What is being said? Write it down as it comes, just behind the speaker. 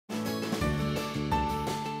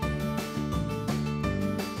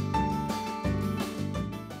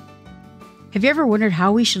Have you ever wondered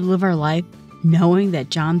how we should live our life knowing that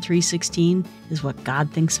John 3:16 is what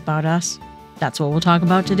God thinks about us? That's what we'll talk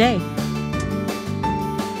about today.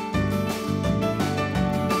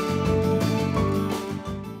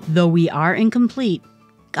 Though we are incomplete,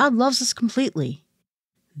 God loves us completely.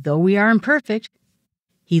 Though we are imperfect,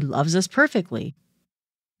 He loves us perfectly.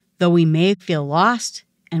 Though we may feel lost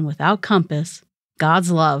and without compass,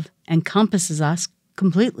 God's love encompasses us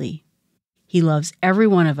completely. He loves every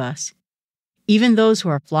one of us, even those who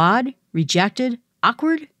are flawed, rejected,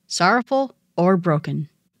 awkward, sorrowful, or broken.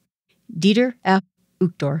 Dieter F.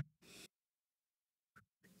 Uchtdorf.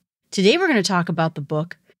 Today we're going to talk about the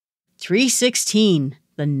book 3:16,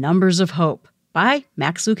 The Numbers of Hope by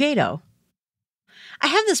Max Lucado. I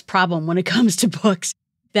have this problem when it comes to books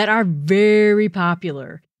that are very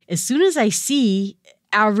popular. As soon as I see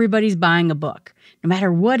everybody's buying a book, no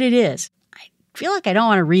matter what it is, I feel like I don't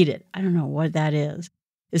want to read it. I don't know what that is.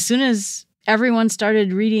 As soon as everyone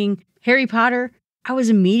started reading Harry Potter, I was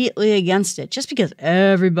immediately against it just because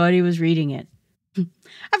everybody was reading it.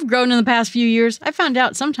 I've grown in the past few years. I found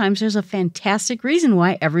out sometimes there's a fantastic reason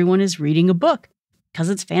why everyone is reading a book, because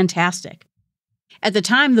it's fantastic. At the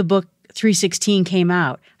time the book 3:16 came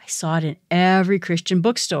out, I saw it in every Christian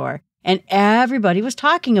bookstore, and everybody was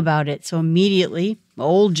talking about it. So immediately,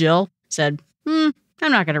 old Jill said, I'm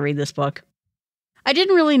not going to read this book. I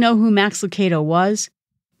didn't really know who Max Lucado was,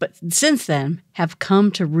 but since then have come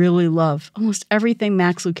to really love almost everything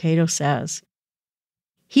Max Lucado says.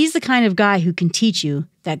 He's the kind of guy who can teach you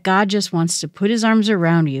that God just wants to put His arms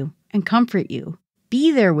around you and comfort you,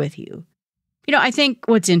 be there with you. You know, I think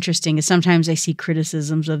what's interesting is sometimes I see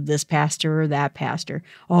criticisms of this pastor or that pastor.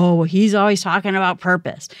 Oh, well, he's always talking about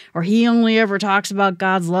purpose, or he only ever talks about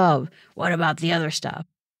God's love. What about the other stuff?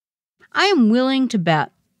 I am willing to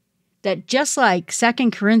bet that just like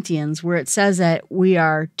 2 Corinthians, where it says that we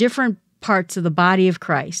are different parts of the body of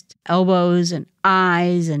Christ, elbows and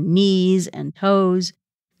eyes and knees and toes,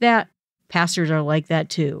 that pastors are like that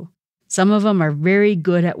too. Some of them are very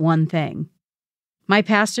good at one thing. My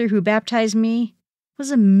pastor who baptized me was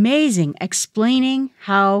amazing explaining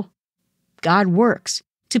how God works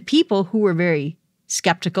to people who were very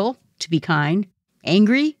skeptical, to be kind,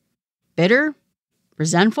 angry, bitter,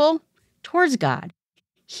 resentful towards God.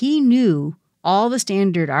 He knew all the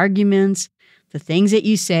standard arguments, the things that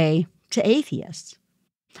you say to atheists.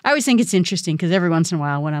 I always think it's interesting because every once in a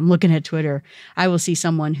while when I'm looking at Twitter, I will see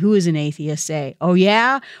someone who is an atheist say, oh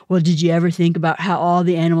yeah? Well, did you ever think about how all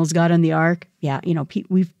the animals got on the ark? Yeah, you know,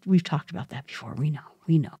 we've talked about that before. We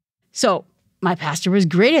know. So my pastor was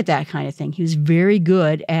great at that kind of thing. He was very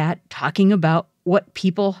good at talking about what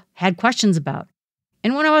people had questions about.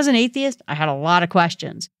 And when I was an atheist, I had a lot of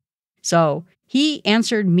questions. So he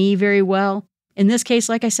answered me very well. In this case,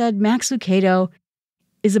 like I said, Max Lucado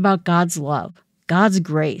is about God's love, God's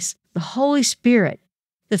grace, the Holy Spirit,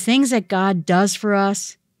 the things that God does for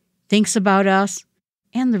us, thinks about us,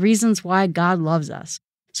 and the reasons why God loves us.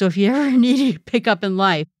 So if you ever need to pick up in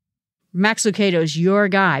life, Max Lucado is your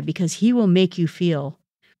guy because he will make you feel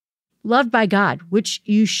loved by God, which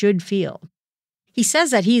you should feel. He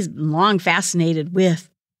says that he's long fascinated with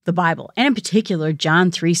the Bible, and in particular,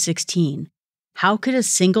 John 3:16. How could a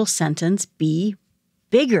single sentence be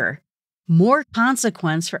bigger, more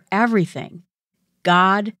consequence for everything?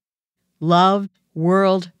 God, loved,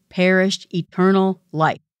 world, perished, eternal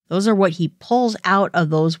life. Those are what he pulls out of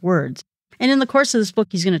those words. And in the course of this book,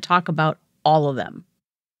 he's going to talk about all of them.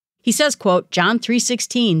 He says, quote, John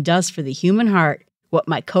 3:16 does for the human heart what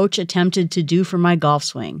my coach attempted to do for my golf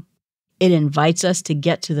swing. It invites us to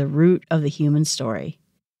get to the root of the human story.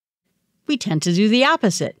 We tend to do the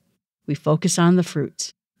opposite. We focus on the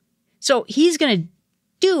fruits. So he's going to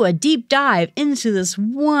do a deep dive into this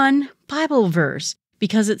one Bible verse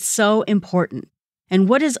because it's so important. And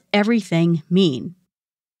what does everything mean?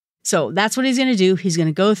 So that's what he's going to do. He's going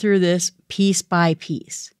to go through this piece by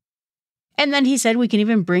piece. And then he said we can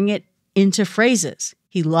even bring it into phrases.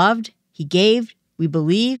 He loved, he gave, we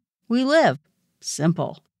believe, we live.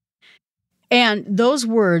 Simple. And those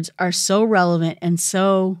words are so relevant and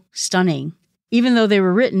so stunning, even though they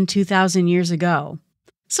were written 2,000 years ago.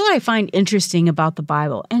 So what I find interesting about the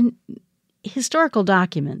Bible and historical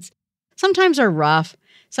documents, sometimes are rough.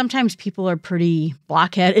 Sometimes people are pretty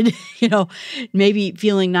blockheaded, maybe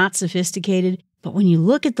feeling not sophisticated. But when you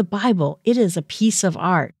look at the Bible, it is a piece of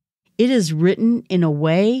art. It is written in a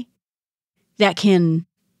way that can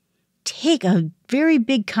take a very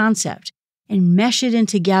big concept and mesh it in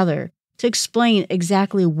together to explain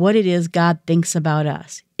exactly what it is God thinks about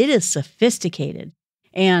us. It is sophisticated.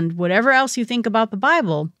 And whatever else you think about the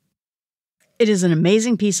Bible, it is an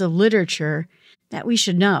amazing piece of literature that we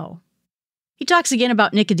should know. He talks again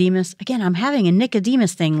about Nicodemus. Again, I'm having a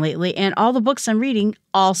Nicodemus thing lately, and all the books I'm reading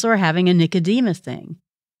also are having a Nicodemus thing.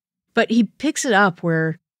 But he picks it up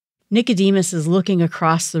where Nicodemus is looking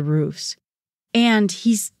across the roofs, and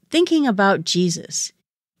he's thinking about Jesus.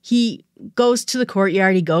 He goes to the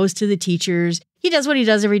courtyard, he goes to the teachers, he does what he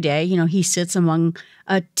does every day. He sits among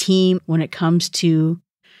a team when it comes to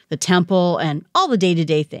the temple and all the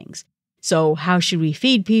day-to-day things. So how should we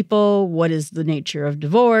feed people? What is the nature of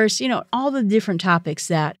divorce? All the different topics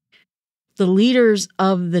that the leaders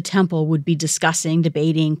of the temple would be discussing,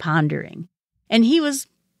 debating, pondering. And he was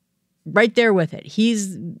right there with it.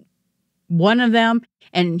 He's one of them,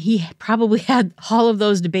 and he probably had all of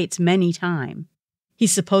those debates many times.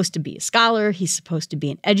 He's supposed to be a scholar, he's supposed to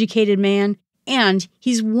be an educated man, and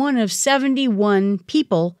he's one of 71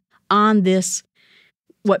 people on this,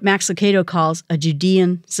 what Max Lucado calls a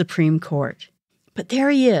Judean Supreme Court. But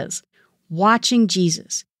there he is, watching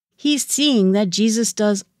Jesus. He's seeing that Jesus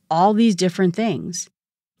does all these different things.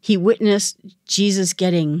 He witnessed Jesus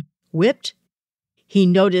getting whipped. He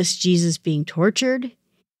noticed Jesus being tortured.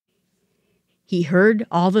 He heard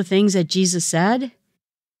all the things that Jesus said.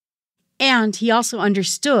 And he also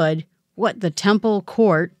understood what the temple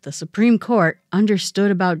court, the Supreme Court,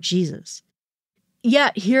 understood about Jesus.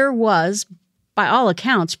 Yet here was, by all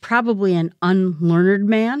accounts, probably an unlearned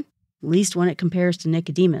man, at least when it compares to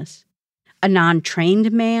Nicodemus. A non-trained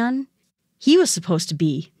man. He was supposed to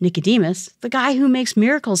be Nicodemus, the guy who makes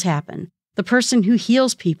miracles happen, the person who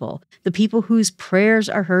heals people, the people whose prayers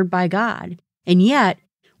are heard by God. And yet,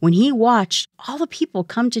 when he watched all the people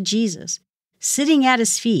come to Jesus, sitting at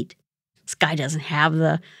his feet, this guy doesn't have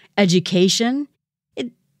the education.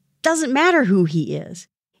 It doesn't matter who he is.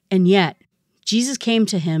 And yet, Jesus came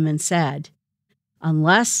to him and said,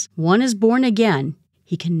 unless one is born again,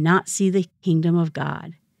 he cannot see the kingdom of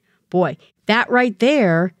God. Boy, that right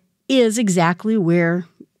there is exactly where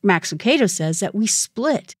Max Lucado says that we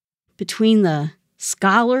split between the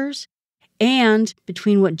scholars and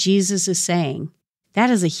between what Jesus is saying.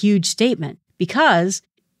 That is a huge statement because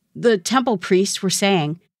the temple priests were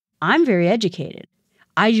saying, I'm very educated.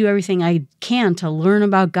 I do everything I can to learn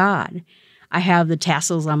about God. I have the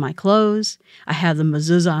tassels on my clothes. I have the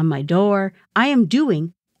mezuzah on my door. I am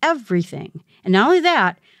doing everything. And not only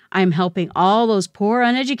that, I am helping all those poor,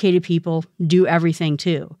 uneducated people do everything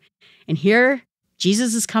too. And here,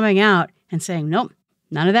 Jesus is coming out and saying, nope,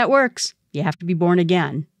 none of that works. You have to be born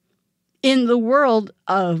again. In the world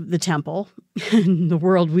of the temple, the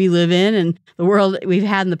world we live in and the world that we've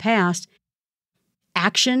had in the past,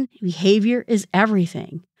 action, behavior is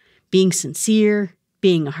everything. Being sincere,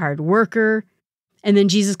 being a hard worker. And then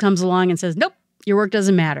Jesus comes along and says, nope, your work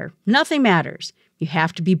doesn't matter. Nothing matters. You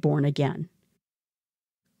have to be born again.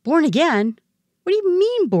 Born again? What do you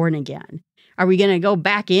mean born again? Are we going to go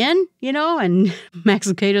back in, and Max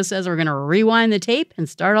Lucado says we're going to rewind the tape and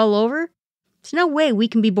start all over? There's no way we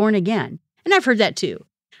can be born again. And I've heard that too.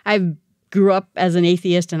 I grew up as an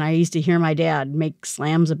atheist and I used to hear my dad make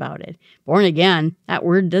slams about it. Born again, that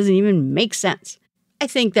word doesn't even make sense. I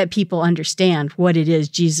think that people understand what it is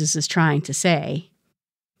Jesus is trying to say.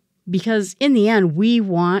 Because in the end, we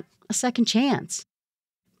want a second chance.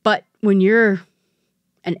 But when you're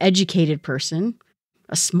an educated person,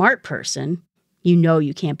 a smart person,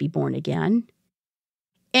 you can't be born again.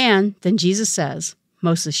 And then Jesus says,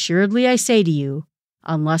 most assuredly I say to you,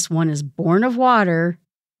 unless one is born of water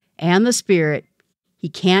and the Spirit, he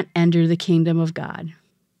can't enter the kingdom of God.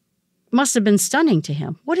 Must have been stunning to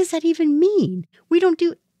him. What does that even mean? We don't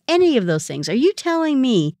do any of those things. Are you telling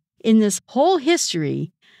me in this whole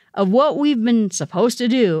history of what we've been supposed to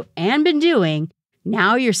do and been doing,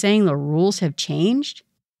 now you're saying the rules have changed?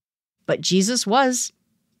 But Jesus was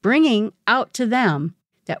bringing out to them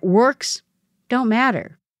that works don't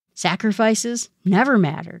matter. Sacrifices never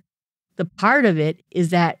matter. The part of it is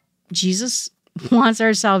that Jesus wants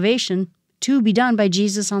our salvation to be done by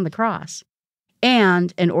Jesus on the cross.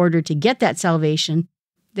 And in order to get that salvation,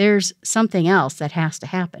 there's something else that has to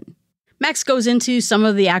happen. Max goes into some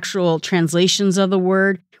of the actual translations of the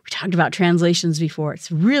word. We talked about translations before.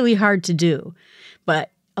 It's really hard to do.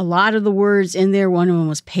 But a lot of the words in there, one of them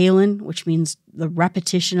was palin, which means the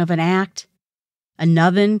repetition of an act.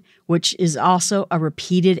 Anothen, which is also a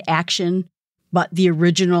repeated action, but the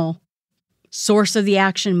original source of the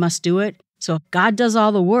action must do it. So if God does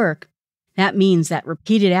all the work, that means that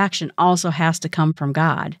repeated action also has to come from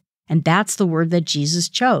God. And that's the word that Jesus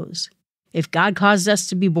chose. If God caused us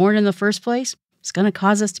to be born in the first place, it's going to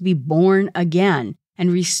cause us to be born again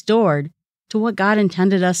and restored to what God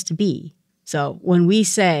intended us to be. So when we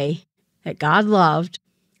say that God loved,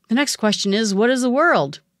 the next question is, what is the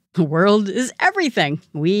world? The world is everything.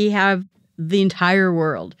 We have the entire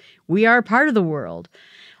world. We are part of the world.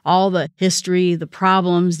 All the history, the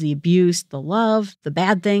problems, the abuse, the love, the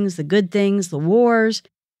bad things, the good things, the wars,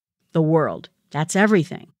 the world. That's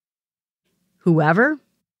everything. Whoever,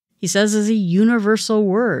 he says, is a universal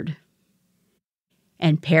word.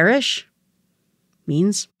 And perish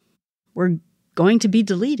means we're going to be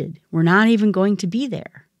deleted. We're not even going to be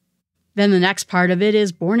there. Then the next part of it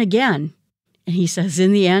is born again. And he says,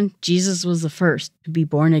 in the end, Jesus was the first to be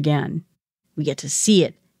born again. We get to see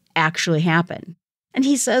it actually happen. And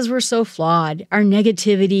he says we're so flawed. Our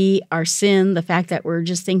negativity, our sin, the fact that we're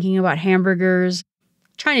just thinking about hamburgers,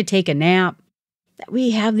 trying to take a nap, that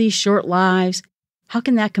we have these short lives. How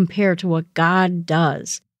can that compare to what God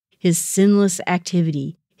does? His sinless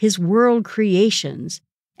activity, his world creations.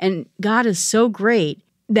 And God is so great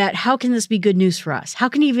that how can this be good news for us? How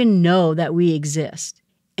can he even know that we exist?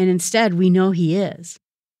 And instead, we know he is.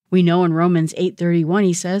 We know in Romans 8:31,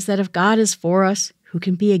 he says that if God is for us, who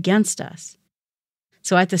can be against us?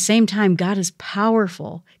 So at the same time, God is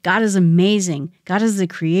powerful. God is amazing. God is the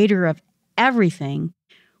creator of everything.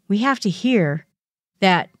 We have to hear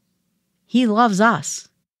that he loves us,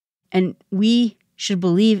 and we should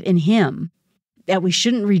believe in him, that we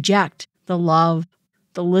shouldn't reject the love,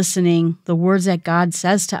 the listening, the words that God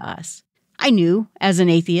says to us. I knew as an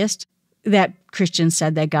atheist that Christians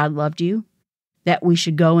said that God loved you, that we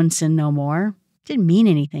should go and sin no more. It didn't mean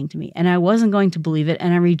anything to me, and I wasn't going to believe it,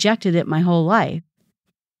 and I rejected it my whole life.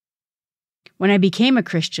 When I became a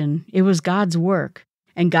Christian, it was God's work,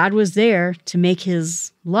 and God was there to make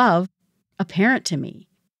his love apparent to me.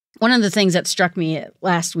 One of the things that struck me at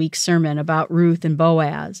last week's sermon about Ruth and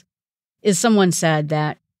Boaz is someone said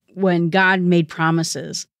that when God made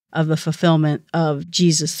promises of the fulfillment of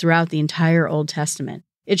Jesus throughout the entire Old Testament,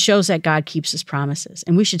 it shows that God keeps his promises,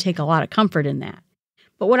 and we should take a lot of comfort in that.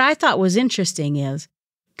 But what I thought was interesting is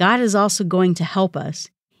God is also going to help us,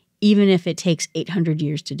 even if it takes 800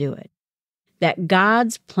 years to do it. That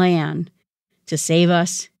God's plan to save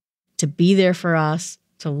us, to be there for us,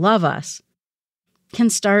 to love us,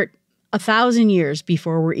 can start 1,000 years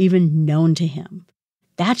before we're even known to him.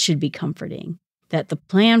 That should be comforting, that the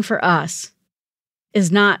plan for us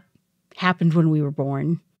is not happened when we were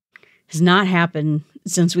born, has not happened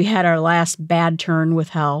since we had our last bad turn with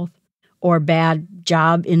health or bad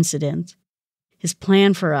job incident. His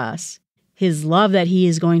plan for us, his love that he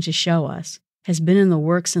is going to show us, has been in the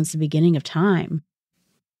works since the beginning of time.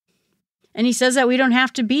 And he says that we don't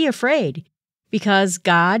have to be afraid because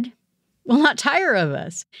God will not tire of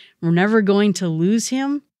us. We're never going to lose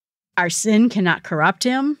him. Our sin cannot corrupt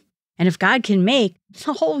him. And if God can make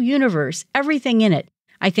the whole universe, everything in it,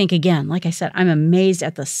 I think, again, like I said, I'm amazed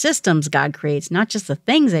at the systems God creates, not just the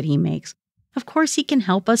things that he makes. Of course, he can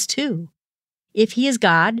help us too. If he is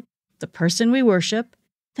God, the person we worship,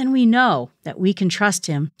 then we know that we can trust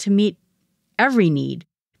him to meet every need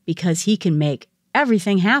because he can make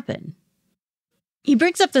everything happen. He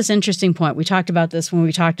brings up this interesting point. We talked about this when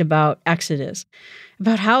we talked about Exodus,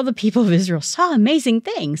 about how the people of Israel saw amazing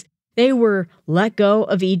things. They were let go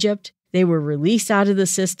of Egypt. They were released out of the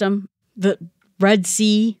system. The Red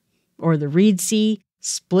Sea or the Reed Sea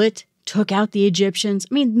split, took out the Egyptians.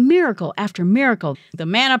 I mean, miracle after miracle. The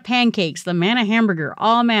manna pancakes, the manna hamburger,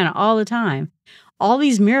 all manna all the time. All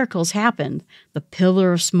these miracles happened. The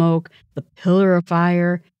pillar of smoke, the pillar of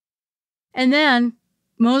fire. And then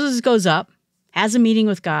Moses goes up, has a meeting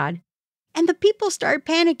with God, and the people start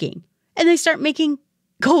panicking. And they start making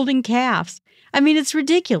golden calves. I mean, it's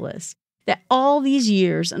ridiculous that all these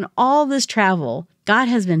years and all this travel, God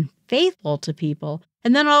has been faithful to people.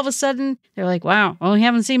 And then all of a sudden, they're like, wow, well, we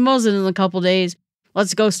haven't seen Moses in a couple days.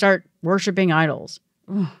 Let's go start worshiping idols.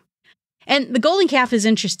 Ugh. And the golden calf is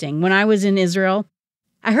interesting. When I was in Israel,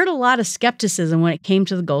 I heard a lot of skepticism when it came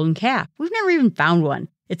to the golden calf. We've never even found one.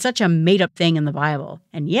 It's such a made-up thing in the Bible.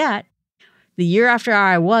 And yet, the year after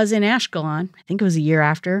I was in Ashkelon, I think it was a year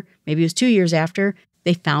after, maybe it was 2 years after,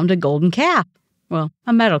 they found a golden calf. Well,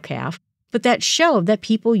 a metal calf. But that showed that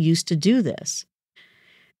people used to do this.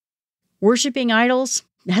 Worshipping idols,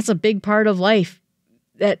 that's a big part of life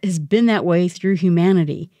that has been that way through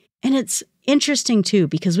humanity. And it's interesting, too,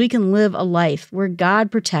 because we can live a life where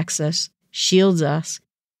God protects us, shields us,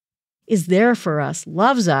 is there for us,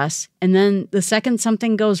 loves us, and then the second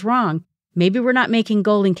something goes wrong, maybe we're not making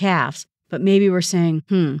golden calves, but maybe we're saying,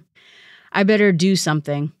 I better do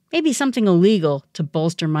something, maybe something illegal to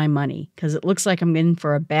bolster my money, because it looks like I'm in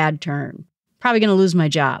for a bad turn. Probably going to lose my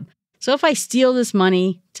job. So if I steal this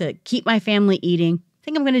money to keep my family eating, I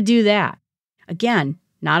think I'm going to do that. Again,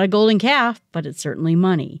 not a golden calf, but it's certainly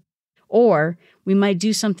money. Or we might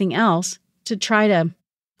do something else to try to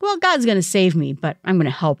well, God's going to save me, but I'm going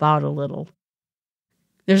to help out a little.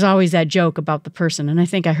 There's always that joke about the person, and I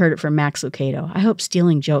think I heard it from Max Lucado. I hope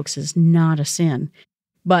stealing jokes is not a sin.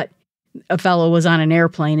 But a fellow was on an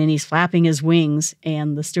airplane and he's flapping his wings,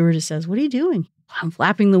 and the stewardess says, "What are you doing?" "I'm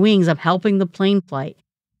flapping the wings. I'm helping the plane flight."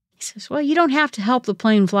 He says, "Well, you don't have to help the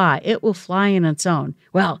plane fly. It will fly on its own."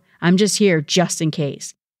 "Well, I'm just here just in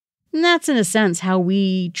case." And that's, in a sense, how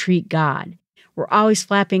we treat God. We're always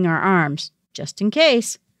flapping our arms just in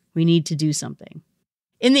case we need to do something.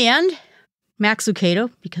 In the end, Max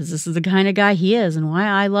Lucado, because this is the kind of guy he is and why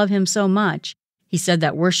I love him so much, he said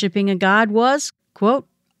that worshiping a God was, quote,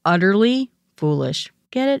 utterly foolish.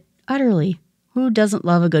 Get it? Utterly. Who doesn't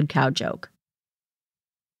love a good cow joke?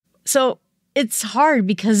 So it's hard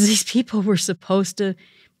because these people were supposed to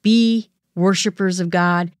be worshipers of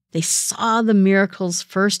God. They saw the miracles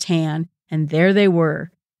firsthand, and there they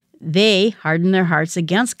were. They hardened their hearts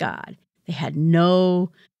against God. They had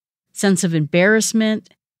no sense of embarrassment.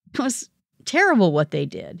 It was terrible what they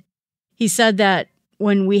did. He said that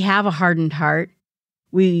when we have a hardened heart,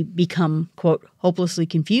 we become, quote, hopelessly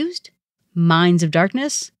confused, minds of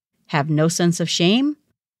darkness, have no sense of shame,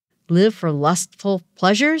 live for lustful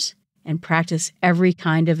pleasures, and practice every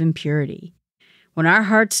kind of impurity. When our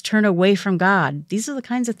hearts turn away from God, these are the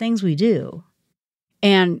kinds of things we do.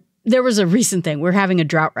 And there was a recent thing. We're having a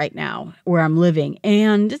drought right now where I'm living,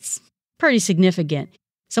 and it's pretty significant.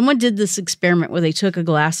 Someone did this experiment where they took a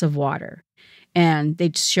glass of water and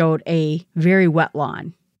they showed a very wet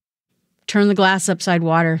lawn. Turned the glass upside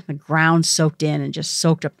water, the ground soaked in and just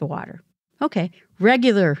soaked up the water. Okay,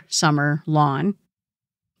 regular summer lawn,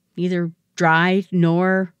 neither dry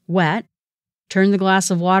nor wet. Turn the glass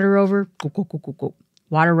of water over, go, go, go, go, go.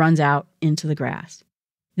 Water runs out into the grass.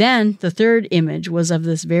 Then the third image was of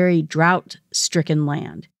this very drought-stricken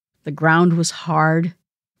land. The ground was hard.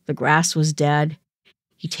 The grass was dead.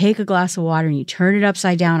 You take a glass of water and you turn it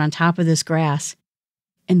upside down on top of this grass,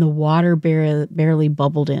 and the water barely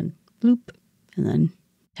bubbled in. Bloop. And then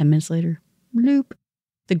 10 minutes later, bloop.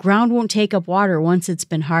 The ground won't take up water once it's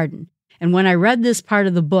been hardened. And when I read this part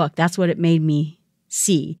of the book, that's what it made me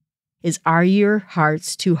see, is, are your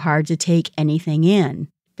hearts too hard to take anything in?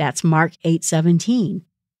 That's Mark 8:17.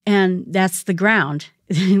 And that's the ground.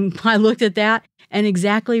 I looked at that, and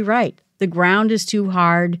exactly right. The ground is too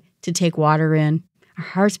hard to take water in. Our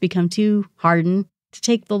hearts become too hardened to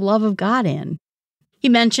take the love of God in. He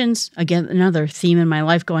mentions, again, another theme in my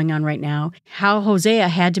life going on right now, how Hosea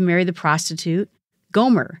had to marry the prostitute,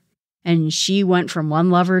 Gomer. And she went from one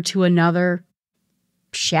lover to another,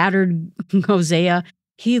 shattered Hosea.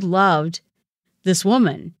 He loved this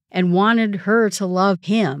woman and wanted her to love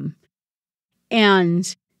him.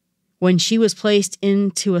 And when she was placed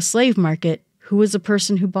into a slave market, who was the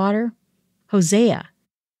person who bought her? Hosea.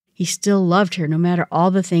 He still loved her no matter all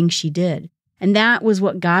the things she did. And that was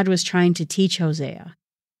what God was trying to teach Hosea,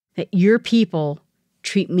 that your people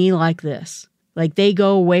treat me like this, like they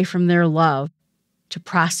go away from their love to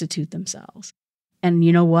prostitute themselves. And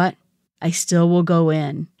you know what? I still will go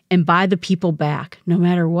in and buy the people back no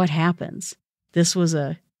matter what happens. This was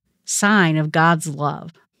a sign of God's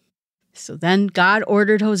love. So then God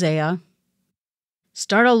ordered Hosea,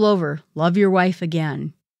 start all over, love your wife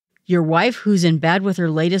again. Your wife who's in bed with her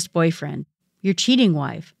latest boyfriend, your cheating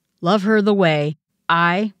wife, love her the way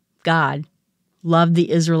I, God, love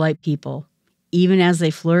the Israelite people, even as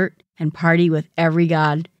they flirt and party with every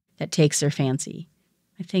god that takes their fancy.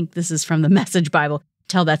 I think this is from the Message Bible.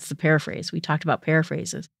 Tell that's the paraphrase. We talked about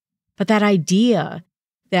paraphrases. But that idea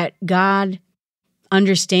that God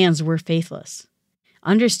understands we're faithless,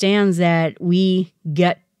 understands that we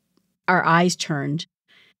get our eyes turned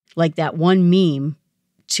like that one meme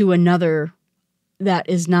to another that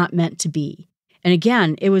is not meant to be. And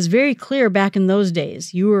again, it was very clear back in those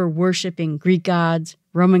days. You were worshiping Greek gods,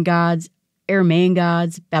 Roman gods, Aramaean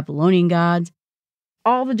gods, Babylonian gods,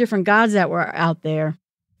 all the different gods that were out there.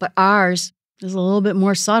 But ours is a little bit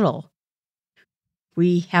more subtle.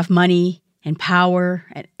 We have money and power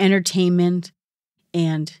and entertainment,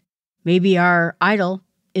 and maybe our idol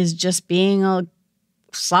is just being a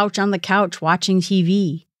slouch on the couch watching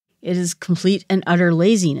TV. It is complete and utter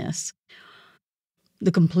laziness,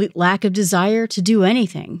 the complete lack of desire to do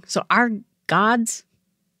anything. So our gods,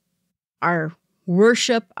 our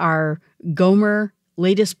worship, our Gomer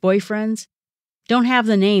latest boyfriends don't have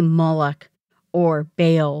the name Moloch or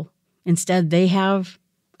Baal. Instead, they have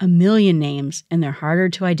a million names and they're harder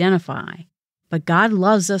to identify. But God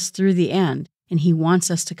loves us through the end, and he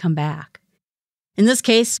wants us to come back. In this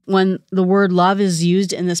case, when the word love is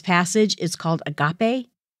used in this passage, it's called agape.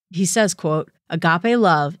 He says, quote, agape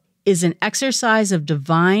love is an exercise of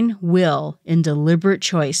divine will in deliberate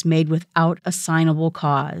choice made without assignable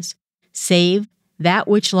cause, save that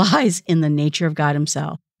which lies in the nature of God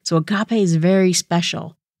himself. So agape is very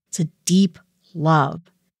special. It's a deep love.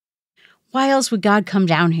 Why else would God come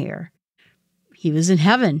down here? He was in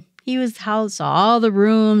heaven. He saw all the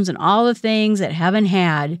rooms and all the things that heaven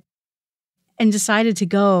had and decided to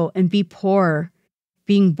go and be poor,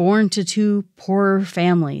 being born to two poorer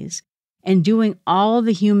families and doing all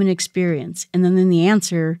the human experience. And then the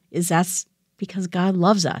answer is that's because God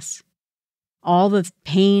loves us. All the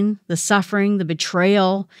pain, the suffering, the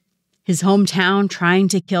betrayal, his hometown trying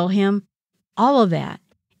to kill him, all of that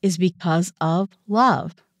is because of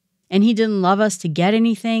love. And he didn't love us to get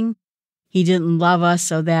anything. He didn't love us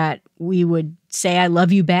so that we would say, I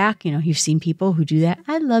love you back. You know, you've seen people who do that.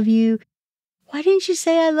 I love you. Why didn't you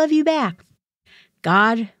say I love you back?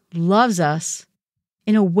 God loves us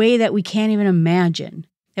in a way that we can't even imagine,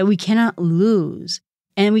 that we cannot lose,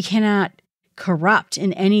 and we cannot corrupt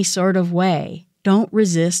in any sort of way. Don't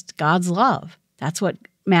resist God's love. That's what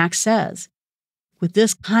Max says. With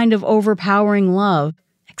this kind of overpowering love,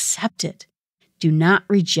 accept it. Do not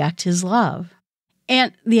reject his love.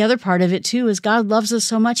 And the other part of it, too, is God loves us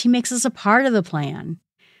so much, he makes us a part of the plan.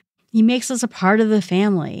 He makes us a part of the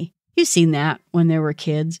family. You've seen that when there were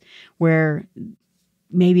kids, where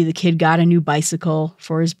maybe the kid got a new bicycle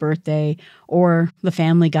for his birthday, or the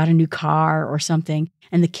family got a new car or something,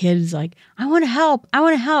 and the kid's like, I want to help. I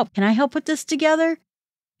want to help. Can I help put this together?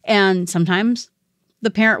 And sometimes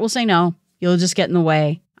the parent will say, no, you'll just get in the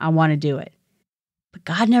way. I want to do it. But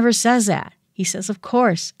God never says that. He says, of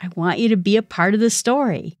course, I want you to be a part of the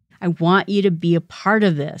story. I want you to be a part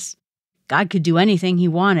of this. God could do anything he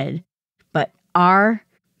wanted, but our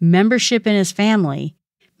membership in his family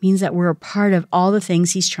means that we're a part of all the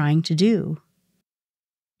things he's trying to do.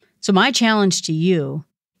 So my challenge to you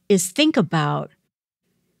is think about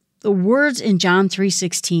the words in John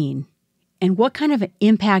 3:16 and what kind of an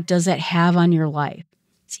impact does that have on your life?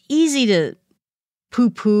 It's easy to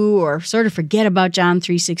poo-poo or sort of forget about John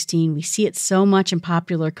 3:16. We see it so much in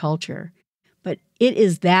popular culture, but it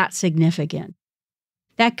is that significant.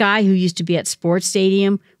 That guy who used to be at sports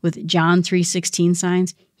stadium with John 3:16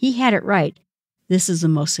 signs, he had it right. This is the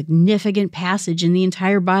most significant passage in the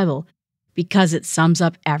entire Bible because it sums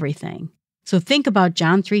up everything. So think about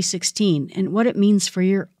John 3:16 and what it means for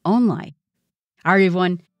your own life. All right,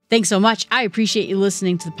 everyone. Thanks so much. I appreciate you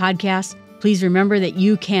listening to the podcast. Please remember that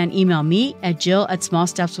you can email me at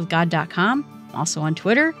jill@smallstepswithgod.com. I'm also on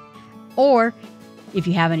Twitter. Or if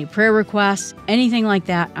you have any prayer requests, anything like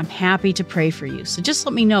that, I'm happy to pray for you. So just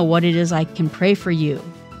let me know what it is I can pray for you.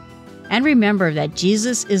 And remember that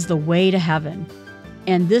Jesus is the way to heaven.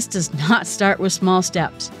 And this does not start with small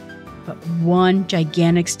steps, but one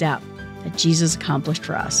gigantic step that Jesus accomplished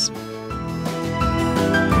for us.